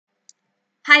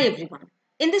Hi everyone.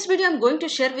 In this video I am going to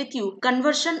share with you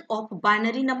conversion of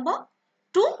binary number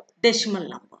to decimal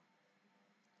number.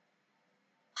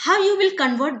 How you will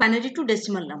convert binary to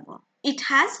decimal number? It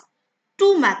has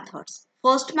two methods.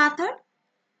 First method,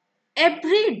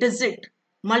 every digit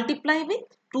multiply with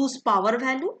 2's power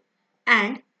value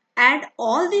and add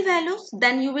all the values,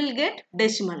 then you will get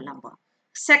decimal number.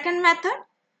 Second method,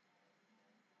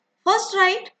 first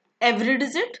write every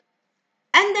digit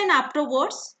and then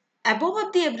afterwards above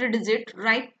of the every digit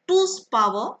write 2's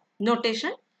power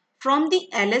notation from the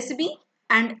LSB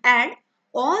and add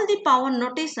all the power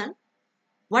notation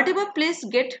whatever place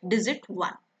get digit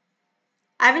 1.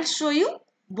 I will show you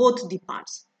both the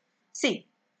parts. See,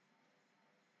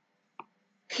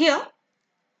 here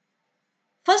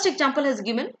first example has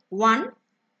given 1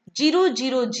 0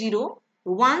 0 0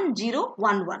 1 0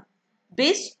 1 1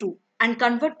 base 2 and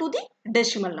convert to the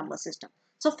decimal number system.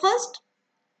 So first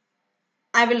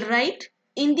I will write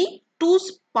in the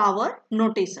 2's power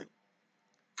notation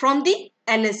from the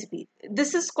LSB.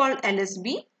 This is called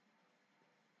LSB.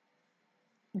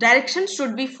 Direction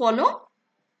should be follow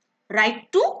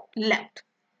right to left.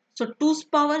 So 2's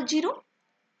power 0,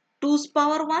 2's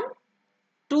power 1,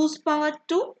 2's power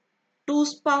 2,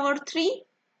 2's power 3,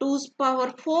 2's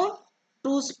power 4,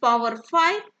 2's power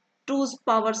 5, 2's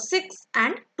power 6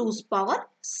 and 2's power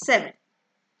 7.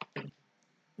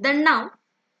 Then now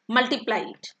multiply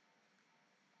it.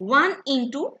 1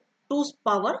 into 2's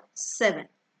power 7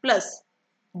 plus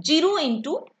 0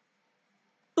 into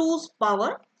 2's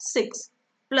power 6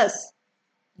 plus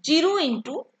 0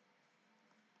 into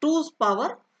 2's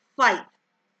power 5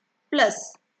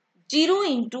 plus 0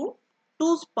 into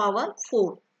 2's power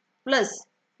 4 plus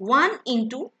 1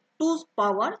 into 2's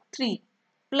power 3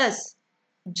 plus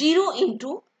 0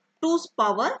 into 2's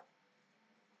power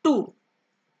 2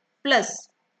 plus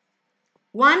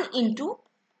 1 into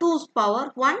 2's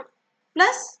power 1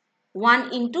 plus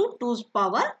 1 into 2's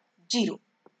power 0.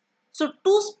 So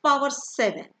 2's power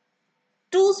 7,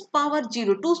 2's power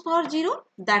 0, 2's power 0,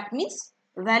 that means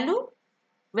value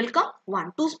will come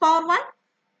 1. 2's power 1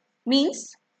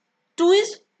 means 2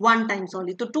 is 1 times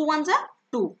only. So 2 ones are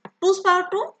 2. 2's power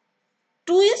 2,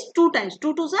 2 is 2 times.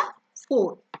 2 2's are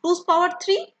 4. 2's power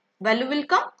 3, value will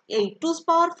come 8. 2's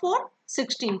power 4,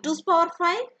 16. 2's power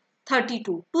 5,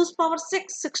 32. 2's power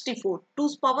 6, 64.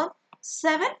 2's power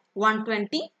 7,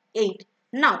 128.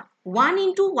 Now 1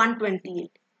 into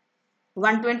 128.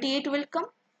 128 will come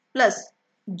plus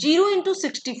 0 into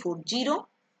 64, 0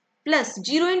 plus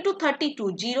 0 into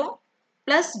 32, 0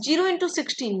 plus 0 into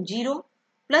 16, 0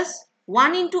 plus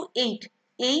 1 into 8,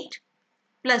 8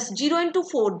 plus 0 into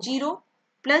 4, 0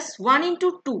 plus 1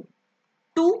 into 2,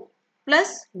 2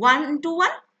 plus 1 into 1,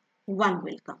 1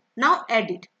 will come. Now add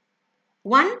it.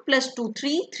 1 plus 2,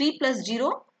 3, 3 plus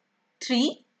 0,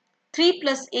 3, 3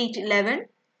 plus 8, 11,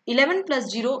 11 plus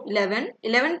 0, 11,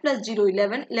 11 plus 0,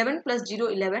 11, 11 plus 0,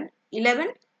 11, 11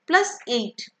 plus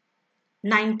 8,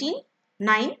 19,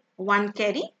 9, 1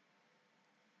 carry,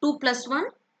 2 plus 1,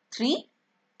 3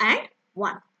 and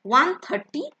 1,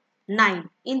 139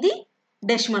 in the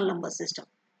decimal number system.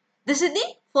 This is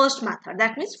the first method.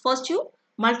 That means first you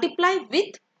multiply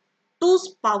with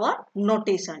 2's power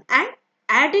notation and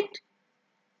add it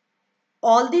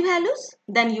all the values,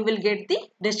 then you will get the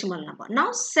decimal number.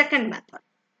 Now second method.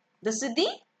 This is the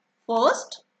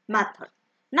first method.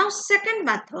 Now second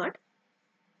method.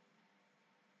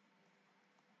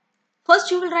 First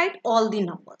you will write all the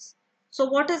numbers. So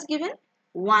what is given?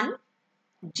 1,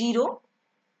 0,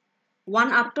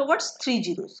 1 afterwards 3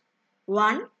 zeros.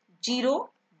 1, 0,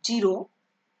 0,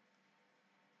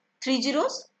 3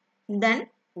 zeros. Then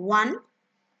 1,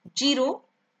 0,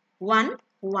 1,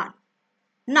 1.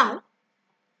 Now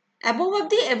above of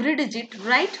the every digit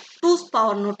write 2's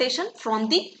power notation from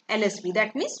the LSB.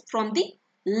 That means from the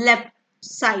left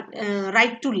side,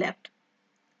 right to left.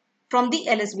 From the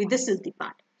LSB, this is the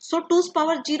part. So 2's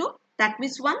power 0, that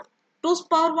means 1. 2's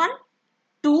power 1,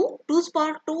 2. 2's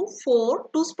power 2, 4.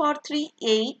 2's power 3,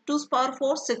 8. 2's power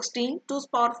 4, 16. 2's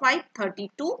power 5,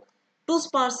 32. 2's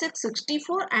power 6,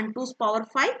 64. And 2's power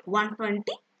 5,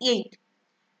 128.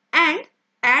 And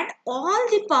add all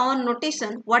the power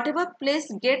notation whatever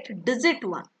place get digit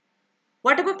 1.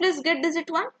 Whatever place get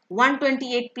digit 1,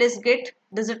 128 place get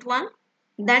digit 1,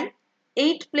 then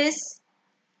 8 place,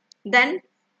 then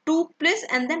 2 place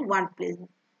and then 1 place.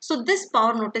 So this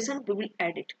power notation we will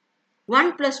add it.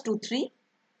 1 plus 2, 3,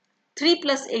 3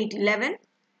 plus 8, 11,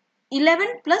 11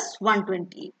 plus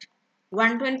 128.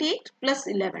 128 plus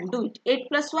 11, do it. 8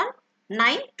 plus 1,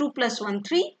 9, 2 plus 1,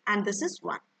 3 and this is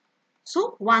 1.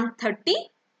 So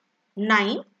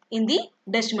 139 in the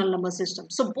decimal number system.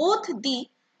 So both the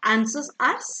answers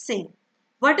are same.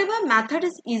 Whatever method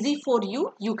is easy for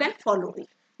you, you can follow it.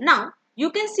 Now,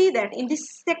 you can see that in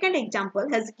this second example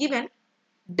has given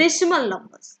decimal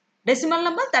numbers. Decimal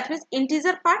numbers, that means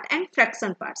integer part and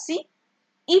fraction part. See,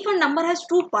 if a number has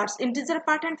two parts, integer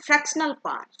part and fractional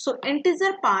part. So,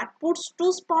 integer part puts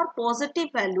 2's power positive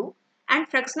value and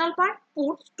fractional part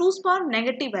puts 2's power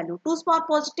negative value. 2's power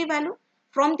positive value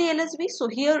from the LSB. So,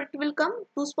 here it will come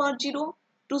 2's power 0,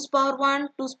 2's power 1,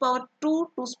 2's power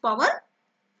 2, 2's power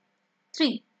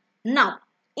 3. Now,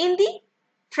 in the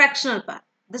fractional part,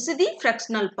 this is the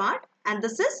fractional part and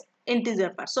this is integer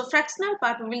part. So, fractional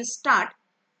part we will start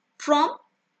from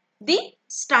the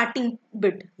starting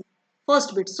bit,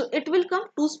 first bit. So, it will come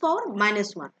 2's power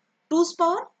minus 1, 2's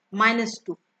power minus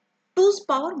 2, 2's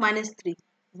power minus 3.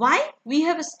 Why we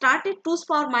have started 2's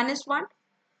power minus 1?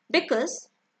 Because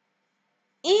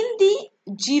in the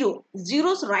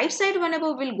zero's right side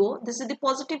whenever will go, this is the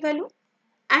positive value,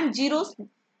 and zero's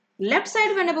left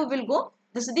side whenever will go,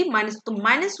 this is the minus. So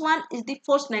minus 1 is the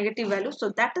first negative value. So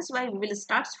that is why we will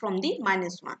start from the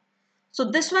minus 1.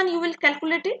 So this one you will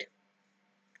calculate it.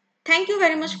 Thank you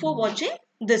very much for watching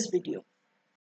this video.